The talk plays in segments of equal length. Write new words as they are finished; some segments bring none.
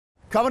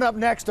Coming up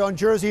next on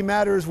Jersey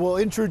Matters, we'll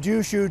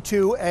introduce you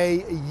to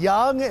a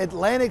young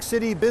Atlantic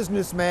City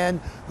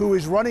businessman who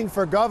is running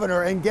for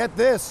governor. And get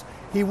this,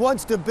 he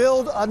wants to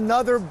build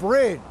another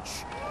bridge.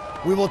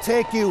 We will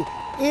take you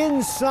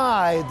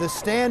inside the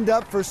Stand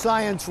Up for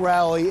Science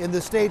rally in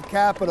the state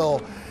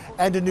capitol.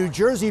 And a New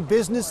Jersey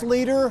business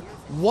leader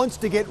wants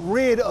to get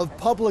rid of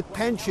public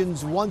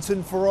pensions once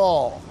and for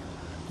all.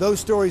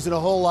 Those stories and a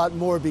whole lot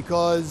more,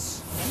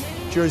 because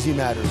Jersey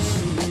Matters.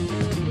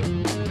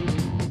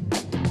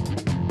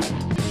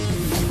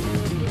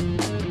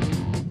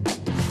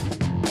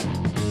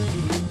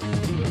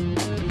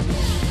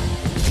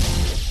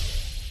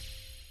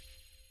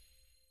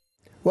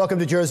 Welcome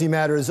to Jersey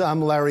Matters.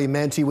 I'm Larry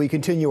Mendte. We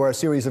continue our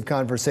series of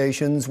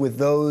conversations with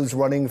those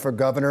running for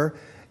governor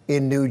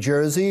in New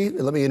Jersey.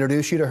 Let me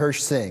introduce you to Hirsh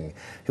Singh,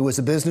 who is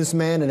a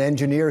businessman and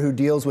engineer who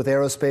deals with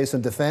aerospace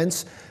and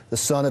defense. The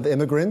son of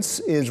immigrants,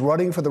 is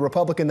running for the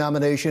Republican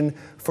nomination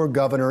for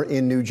governor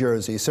in New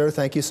Jersey. Sir,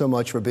 thank you so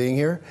much for being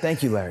here.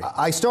 Thank you, Larry.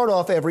 I start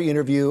off every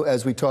interview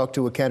as we talk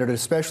to a candidate,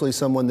 especially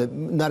someone that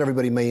not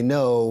everybody may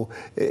know,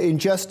 in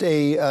just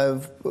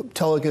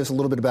telling us a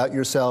little bit about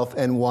yourself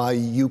and why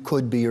you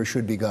could be or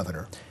should be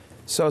governor.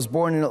 So I was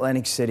born in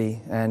Atlantic City,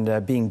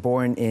 and being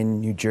born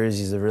in New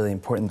Jersey is a really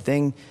important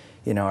thing.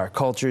 You know, our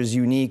culture is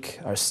unique,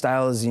 our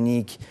style is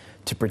unique.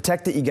 To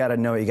protect it, you gotta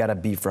know it, you gotta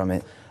be from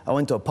it. I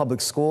went to a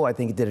public school. I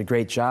think it did a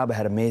great job. I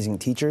had amazing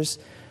teachers.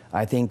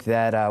 I think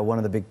that one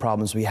of the big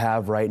problems we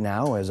have right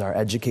now is our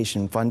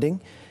education funding.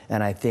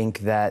 And I think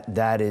that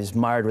that is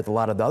mired with a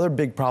lot of the other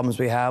big problems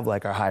we have,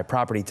 like our high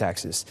property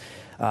taxes.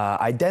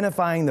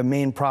 Identifying the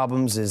main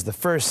problems is the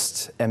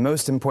first and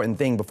most important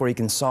thing before you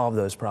can solve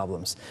those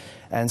problems.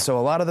 And so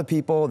a lot of the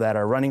people that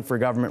are running for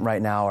government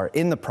right now are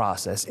in the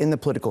process, in the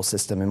political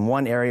system, in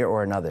one area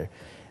or another.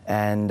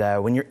 And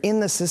when you're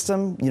in the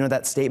system, you know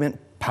that statement,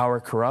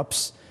 power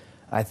corrupts.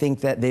 I think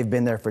that they've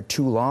been there for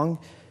too long.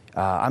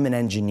 I'm an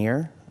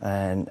engineer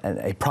and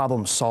a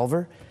problem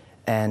solver.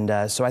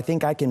 And so I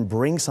think I can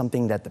bring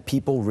something that the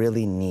people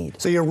really need.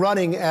 So you're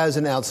running as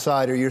an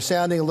outsider. You're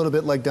sounding a little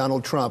bit like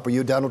Donald Trump. Are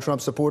you a Donald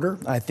Trump supporter?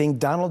 I think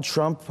Donald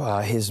Trump,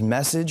 his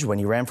message when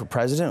he ran for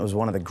president was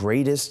one of the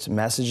greatest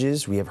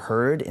messages we have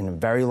heard in a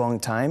very long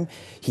time.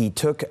 He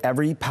took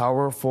every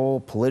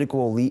powerful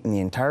political elite in the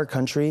entire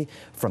country,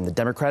 from the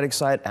Democratic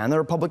side and the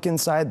Republican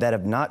side, that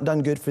have not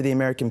done good for the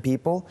American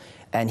people,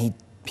 and he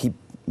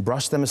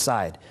brushed them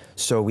aside.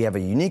 So we have a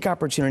unique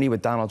opportunity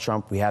with Donald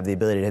Trump. We have the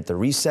ability to hit the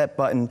reset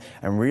button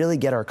and really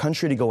get our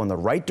country to go in the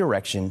right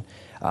direction.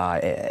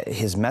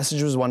 His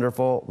message was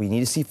wonderful. We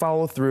need to see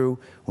follow through.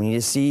 We need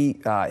to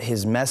see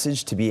his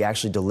message to be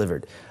actually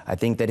delivered. I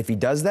think that if he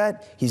does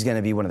that, he's going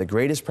to be one of the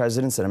greatest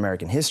presidents in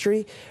American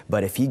history.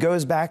 But if he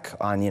goes back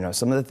on,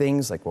 some of the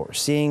things like what we're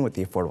seeing with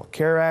the Affordable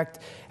Care Act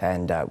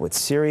and with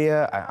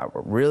Syria,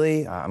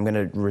 I'm going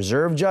to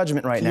reserve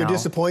judgment right now. You're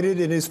disappointed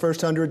in his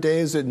first 100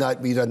 days? He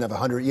doesn't have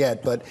 100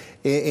 yet, but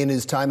in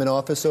his time in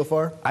office so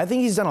far? I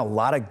think he's done a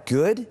lot of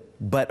good,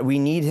 but we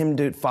need him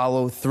to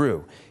follow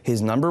through.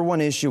 His number one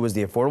issue was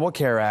the Affordable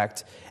Care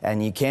Act,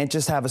 and you can't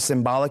just have a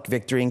symbolic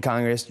victory in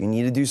Congress. You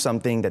need to do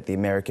something that the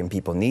American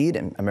people need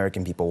and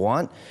American people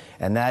want,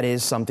 and that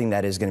is something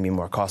that is going to be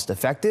more cost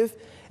effective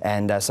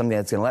and something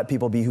that's going to let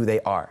people be who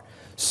they are.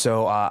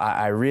 So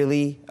I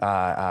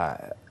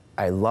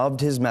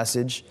loved his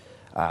message.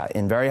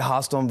 In very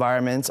hostile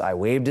environments, I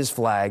waved his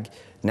flag.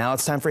 Now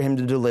it's time for him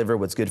to deliver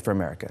what's good for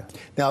America.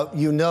 Now,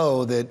 you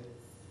know that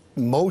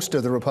most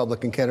of the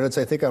Republican candidates,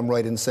 I think I'm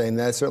right in saying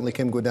that, certainly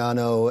Kim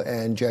Guadagno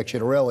and Jack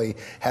Ciattarelli,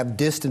 have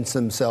distanced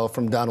themselves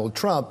from Donald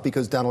Trump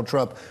because Donald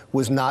Trump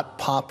was not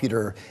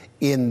popular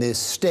in this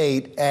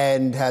state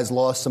and has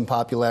lost some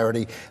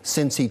popularity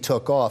since he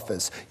took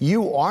office.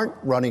 You aren't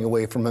running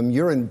away from him.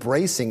 You're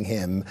embracing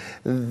him.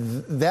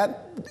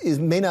 That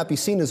may not be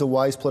seen as a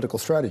wise political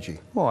strategy.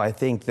 Well, I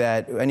think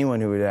that anyone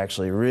who would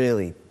actually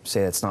really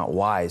say that's not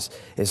wise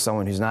is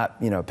someone who's not,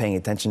 paying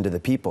attention to the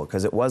people,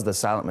 because it was the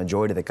silent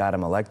majority that got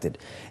him elected.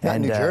 Not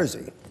in New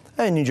Jersey.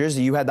 In New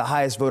Jersey, you had the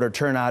highest voter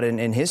turnout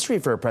in history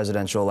for a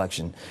presidential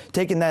election.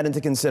 Taking that into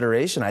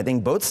consideration, I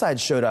think both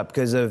sides showed up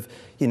because of,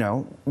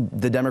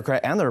 the Democrat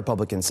and the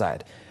Republican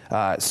side.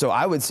 So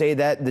I would say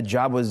that the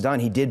job was done.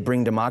 He did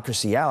bring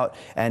democracy out.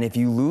 And if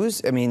you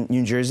lose,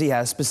 New Jersey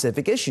has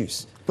specific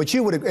issues. But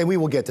you would, and we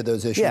will get to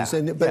those issues,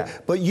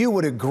 but you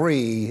would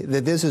agree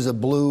that this is a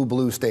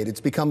blue state.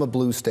 It's become a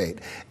blue state.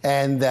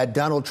 And that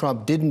Donald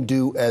Trump didn't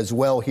do as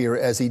well here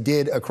as he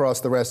did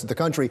across the rest of the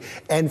country.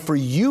 And for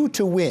you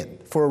to win,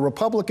 for a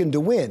Republican to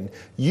win,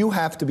 you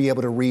have to be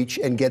able to reach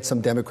and get some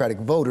Democratic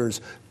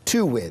voters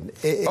to win.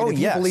 If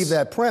you believe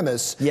that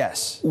premise,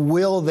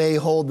 will they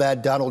hold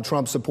that Donald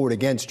Trump support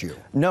against you?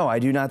 No, I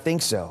do not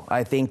think so.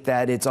 I think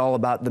that it's all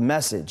about the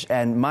message.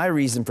 And my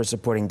reason for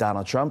supporting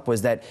Donald Trump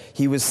was that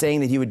he was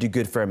saying that he would do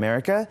good for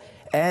America,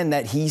 and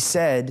that he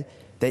said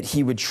that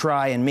he would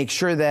try and make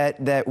sure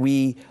that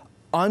we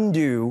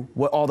undo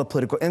what all the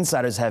political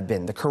insiders have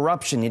been. The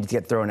corruption needed to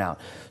get thrown out.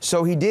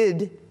 So he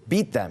did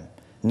beat them.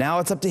 Now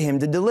it's up to him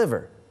to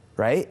deliver,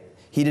 right?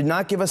 He did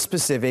not give us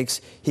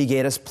specifics, he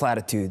gave us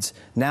platitudes.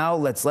 Now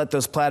let's let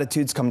those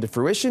platitudes come to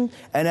fruition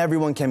and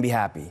everyone can be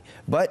happy.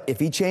 But if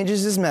he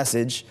changes his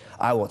message,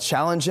 I will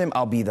challenge him.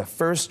 I'll be the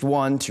first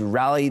one to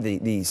rally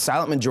the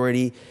silent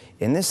majority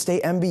in this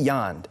state and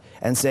beyond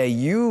and say,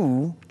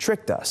 you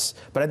tricked us.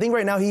 But I think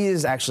right now he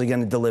is actually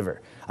going to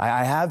deliver.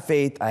 I have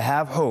faith, I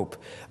have hope.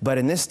 But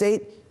in this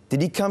state,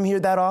 did he come here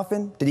that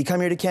often? Did he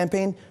come here to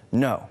campaign?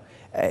 No.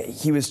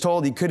 He was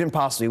told he couldn't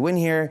possibly win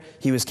here.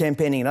 He was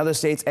campaigning in other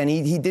states, and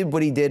he did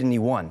what he did, and he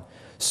won.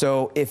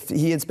 So if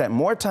he had spent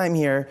more time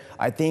here,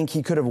 I think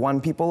he could have won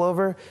people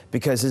over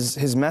because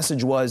his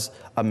message was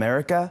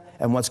America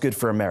and what's good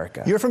for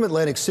America. You're from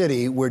Atlantic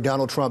City, where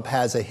Donald Trump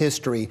has a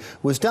history.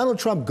 Was Donald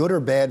Trump good or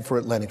bad for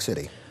Atlantic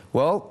City?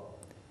 Well,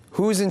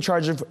 who's in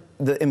charge of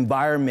the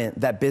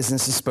environment that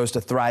business is supposed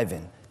to thrive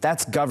in?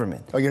 That's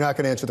government. Oh, you're not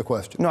going to answer the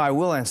question? No, I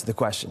will answer the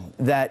question.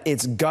 That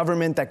it's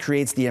government that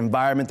creates the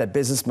environment that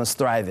business must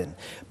thrive in.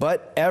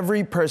 But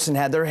every person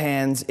had their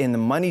hands in the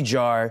money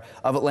jar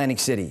of Atlantic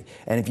City.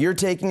 And if you're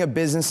taking a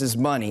business's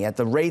money at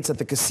the rates that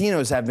the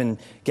casinos have been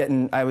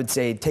getting, I would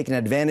say, taken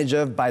advantage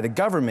of by the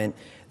government,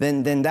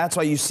 then that's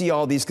why you see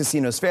all these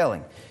casinos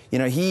failing. You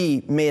know,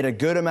 he made a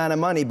good amount of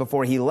money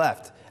before he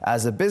left.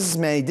 As a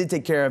businessman, he did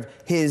take care of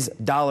his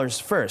dollars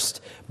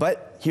first.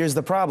 But here's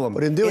the problem.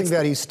 But in doing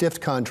that, he stiffed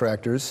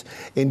contractors.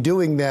 In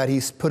doing that,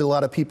 he's put a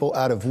lot of people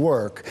out of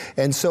work.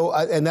 And so,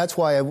 and that's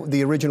why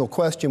the original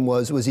question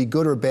was he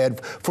good or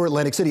bad for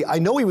Atlantic City? I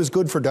know he was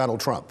good for Donald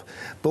Trump,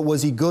 but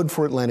was he good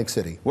for Atlantic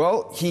City?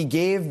 Well, he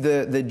gave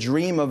the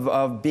dream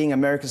of being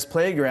America's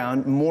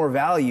playground more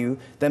value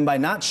than by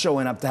not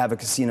showing up to have a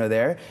casino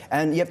there.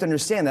 And you have to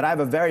understand that I have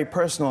a very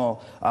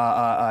personal,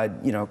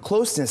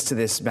 closeness to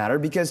this matter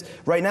because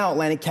right now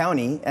Atlantic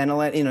County and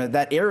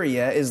that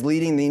area is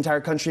leading the entire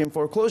country in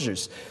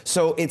foreclosures.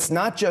 So it's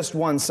not just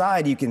one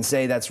side you can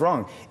say that's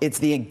wrong. It's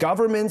the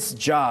government's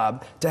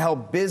job to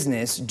help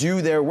business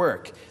do their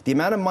work. The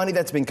amount of money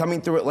that's been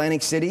coming through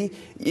Atlantic City,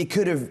 it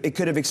could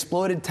have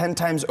exploded 10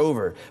 times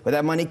over. But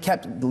that money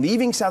kept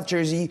leaving South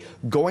Jersey,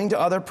 going to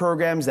other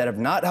programs that have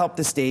not helped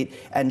the state.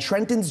 And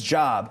Trenton's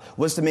job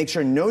was to make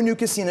sure no new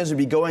casinos would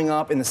be going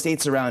up in the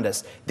states around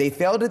us. They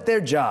failed at their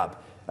job.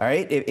 All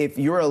right, if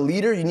you're a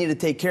leader, you need to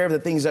take care of the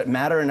things that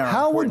matter and are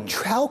important.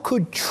 How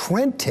could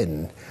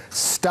Trenton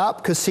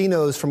stop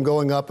casinos from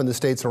going up in the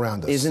states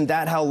around us? Isn't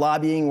that how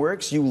lobbying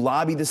works? You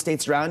lobby the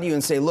states around you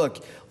and say,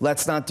 look,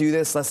 let's not do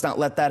this, let's not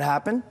let that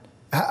happen?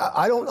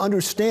 I don't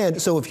understand.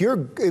 So if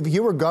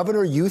you were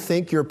governor, you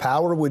think your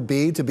power would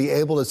be to be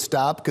able to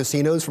stop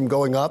casinos from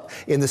going up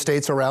in the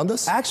states around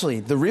us? Actually,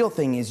 the real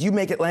thing is you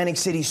make Atlantic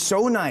City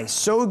so nice,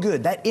 so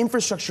good, that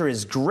infrastructure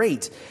is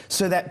great,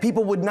 so that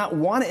people would not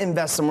want to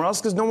invest somewhere else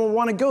because no one would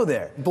want to go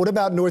there. But what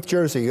about North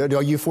Jersey?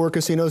 Are you for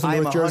casinos in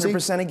North Jersey? I'm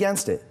 100%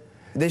 against it.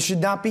 They should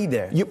not be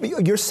there.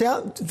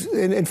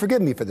 And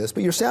forgive me for this,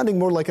 but you're sounding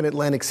more like an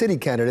Atlantic City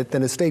candidate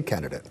than a state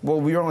candidate.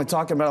 Well, we were only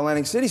talking about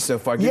Atlantic City so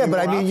far. Yeah, but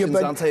I mean,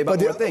 I'll tell you about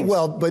more things.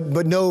 Well,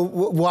 but no.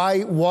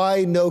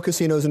 Why no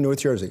casinos in North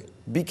Jersey?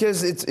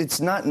 Because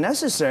it's not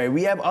necessary.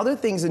 We have other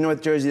things in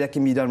North Jersey that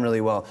can be done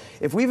really well.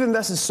 If we've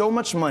invested so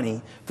much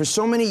money for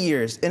so many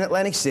years in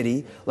Atlantic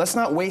City, let's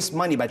not waste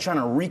money by trying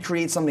to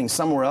recreate something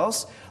somewhere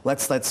else.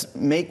 Let's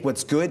make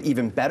what's good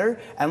even better,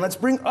 and let's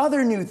bring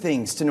other new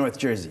things to North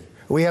Jersey.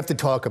 We have to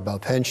talk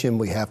about pension.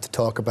 We have to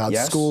talk about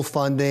school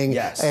funding.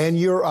 Yes. And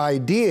your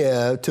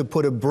idea to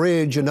put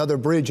another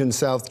bridge in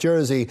South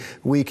Jersey.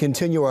 We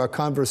continue our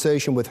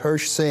conversation with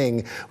Hirsh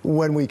Singh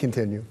when we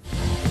continue.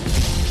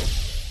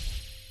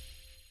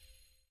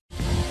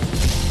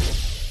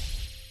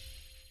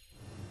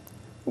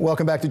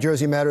 Welcome back to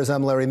Jersey Matters.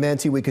 I'm Larry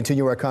Mendte. We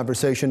continue our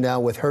conversation now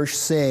with Hirsh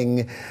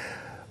Singh,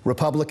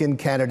 Republican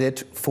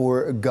candidate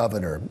for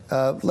governor.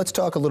 Let's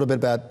talk a little bit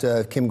about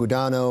Kim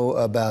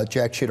Guadagno, about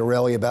Jack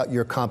Ciattarelli, about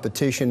your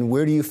competition.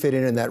 Where do you fit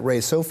in that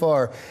race? So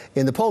far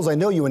in the polls, I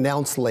know you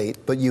announced late,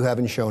 but you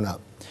haven't shown up.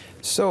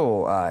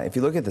 So if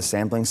you look at the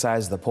sampling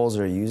size the polls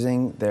are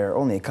using, there are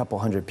only a couple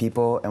hundred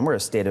people, and we're a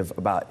state of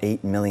about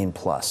 8 million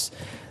plus.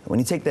 When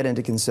you take that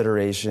into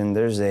consideration,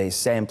 there's a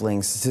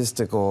sampling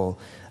statistical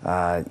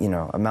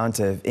amount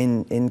of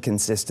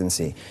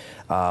inconsistency.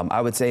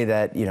 I would say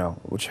that,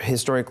 which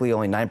historically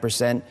only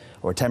 9%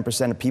 or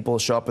 10% of people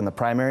show up in the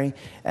primary.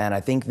 And I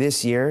think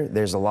this year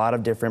there's a lot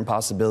of different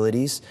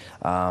possibilities.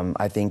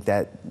 I think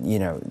that,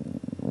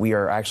 we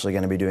are actually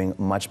going to be doing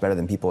much better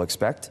than people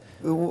expect.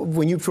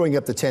 When you're throwing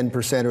up the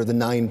 10% or the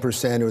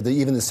 9% or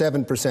even the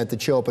 7%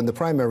 that show up in the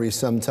primaries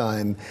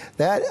sometime,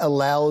 that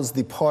allows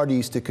the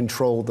parties to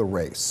control the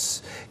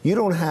race. You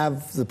don't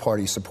have the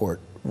party support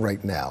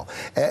right now.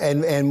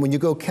 And when you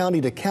go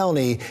county to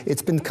county,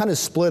 it's been kind of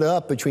split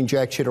up between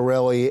Jack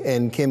Ciattarelli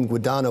and Kim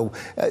Guadagno.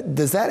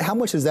 How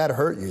much does that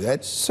hurt you?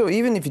 So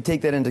even if you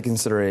take that into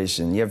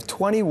consideration, you have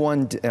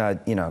 21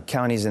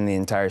 counties in the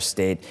entire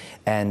state,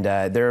 and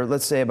there are,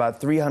 let's say, about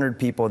 300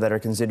 people that are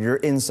considered your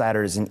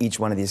insiders in each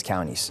one of these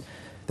counties.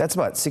 That's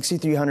about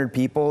 6,300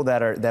 people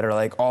that are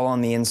like all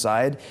on the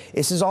inside.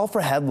 This is all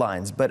for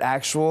headlines, but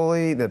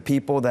actually the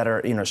people that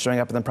are showing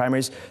up in the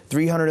primaries,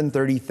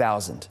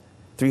 330,000.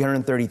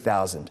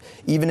 330,000.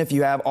 Even if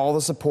you have all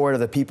the support of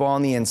the people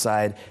on the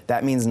inside,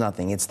 that means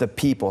nothing. It's the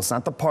people. It's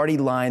not the party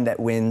line that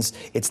wins,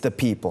 it's the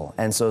people.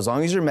 And so as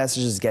long as your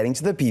message is getting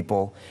to the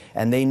people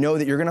and they know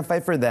that you're going to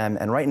fight for them,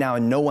 and right now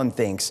no one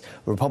thinks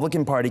the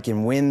Republican Party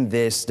can win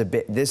this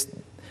debate, this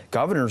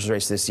governor's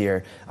race this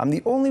year, I'm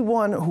the only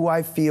one who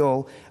I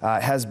feel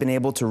has been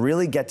able to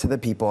really get to the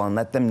people and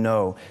let them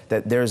know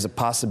that there's a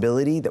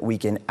possibility that we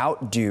can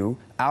outdo,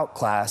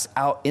 outclass,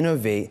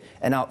 out-innovate,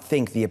 and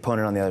outthink the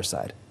opponent on the other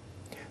side.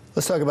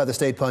 Let's talk about the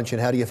state pension.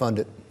 How do you fund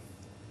it?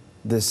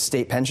 The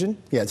state pension?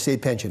 Yeah, the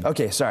state pension.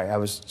 Okay, sorry, I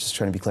was just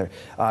trying to be clear.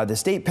 The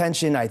state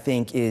pension, I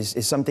think, is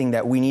something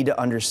that we need to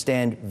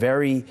understand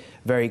very,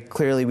 very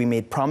clearly. We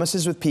made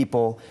promises with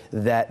people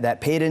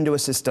that paid into a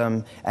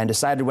system and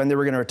decided when they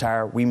were going to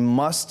retire. We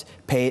must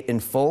pay it in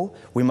full.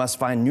 We must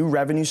find new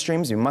revenue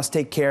streams. We must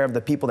take care of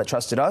the people that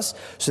trusted us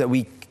so that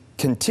we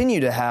continue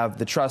to have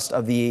the trust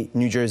of the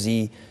New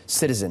Jersey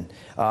citizen.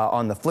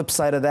 On the flip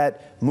side of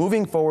that,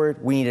 moving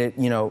forward, we need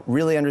to,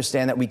 really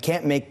understand that we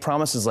can't make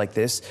promises like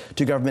this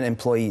to government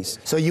employees.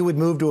 So you would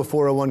move to a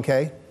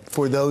 401k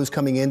for those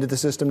coming into the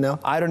system now?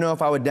 I don't know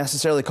if I would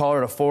necessarily call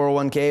it a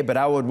 401k, but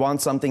I would want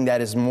something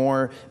that is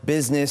more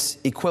business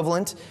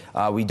equivalent.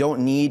 We don't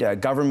need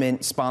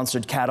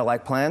government-sponsored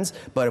Cadillac plans,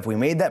 but if we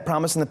made that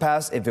promise in the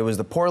past, if it was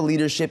the poor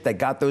leadership that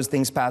got those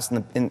things passed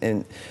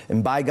in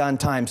bygone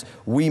times,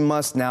 we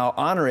must now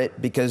honor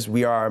it because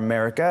we are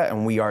America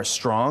and we are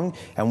strong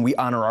and we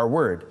honor our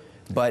word.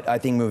 But I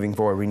think moving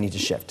forward, we need to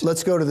shift.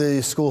 Let's go to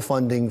the school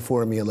funding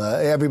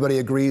formula. Everybody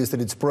agrees that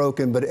it's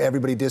broken, but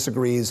everybody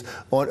disagrees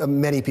on,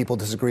 many people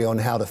disagree on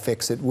how to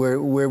fix it.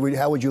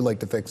 How would you like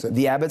to fix it?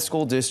 The Abbott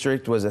School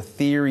District was a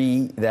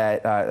theory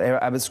that,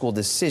 Abbott School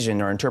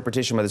decision or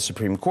interpretation by the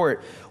Supreme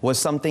Court was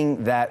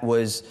something that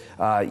was,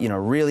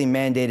 really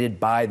mandated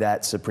by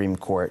that Supreme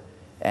Court,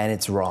 and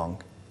it's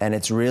wrong. And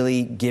it's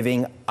really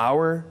giving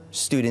our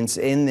students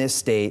in this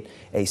state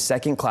a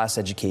second-class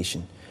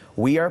education.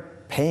 We are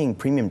paying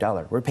premium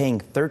dollar. We're paying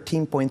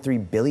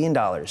 $13.3 billion.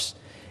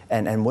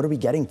 And what are we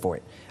getting for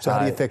it? So how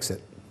do you fix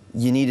it?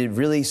 You need to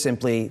really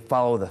simply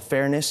follow the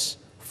fairness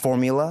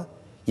formula.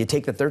 You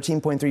take the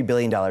 $13.3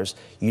 billion,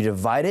 you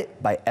divide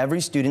it by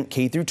every student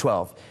K through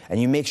 12,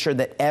 and you make sure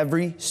that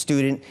every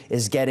student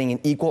is getting an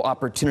equal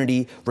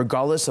opportunity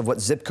regardless of what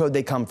zip code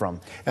they come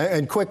from.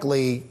 And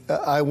quickly,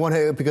 I want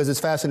to, because it's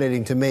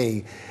fascinating to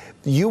me,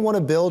 you want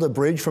to build a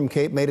bridge from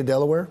Cape May to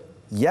Delaware?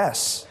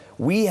 Yes.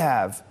 We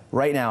have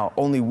right now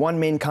only one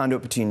main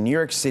conduit between New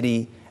York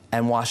City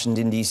and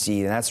Washington,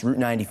 D.C., and that's Route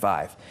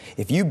 95.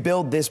 If you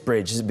build this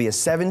bridge, this would be a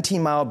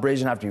 17-mile bridge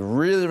and have to be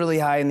really, really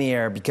high in the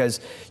air because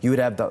you would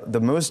have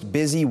the most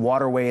busy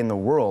waterway in the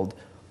world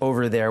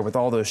over there with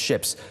all those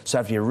ships. So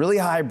it'd have to be a really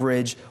high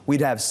bridge.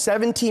 We'd have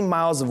 17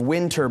 miles of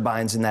wind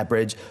turbines in that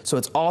bridge, so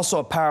it's also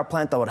a power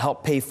plant that would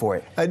help pay for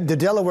it. The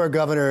Delaware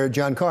Governor,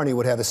 John Carney,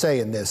 would have a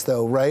say in this,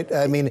 though, right?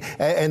 I mean,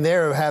 and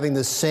they're having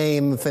the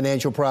same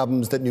financial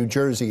problems that New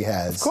Jersey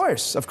has. Of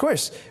course, of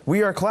course.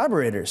 We are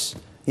collaborators.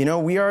 We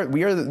are the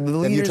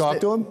leaders. Have you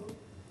talked to him?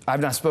 I've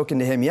not spoken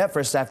to him yet.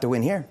 First, I have to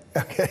win here.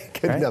 Okay,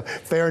 good enough.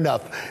 Fair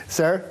enough.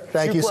 Sir,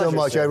 thank you so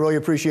much. Sir. I really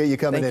appreciate you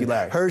coming in. Thank you,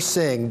 Larry. Hirsh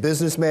Singh,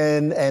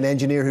 businessman and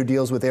engineer who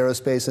deals with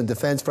aerospace and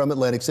defense from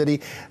Atlantic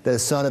City, the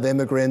son of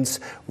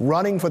immigrants,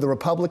 running for the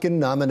Republican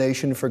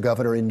nomination for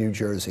governor in New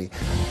Jersey.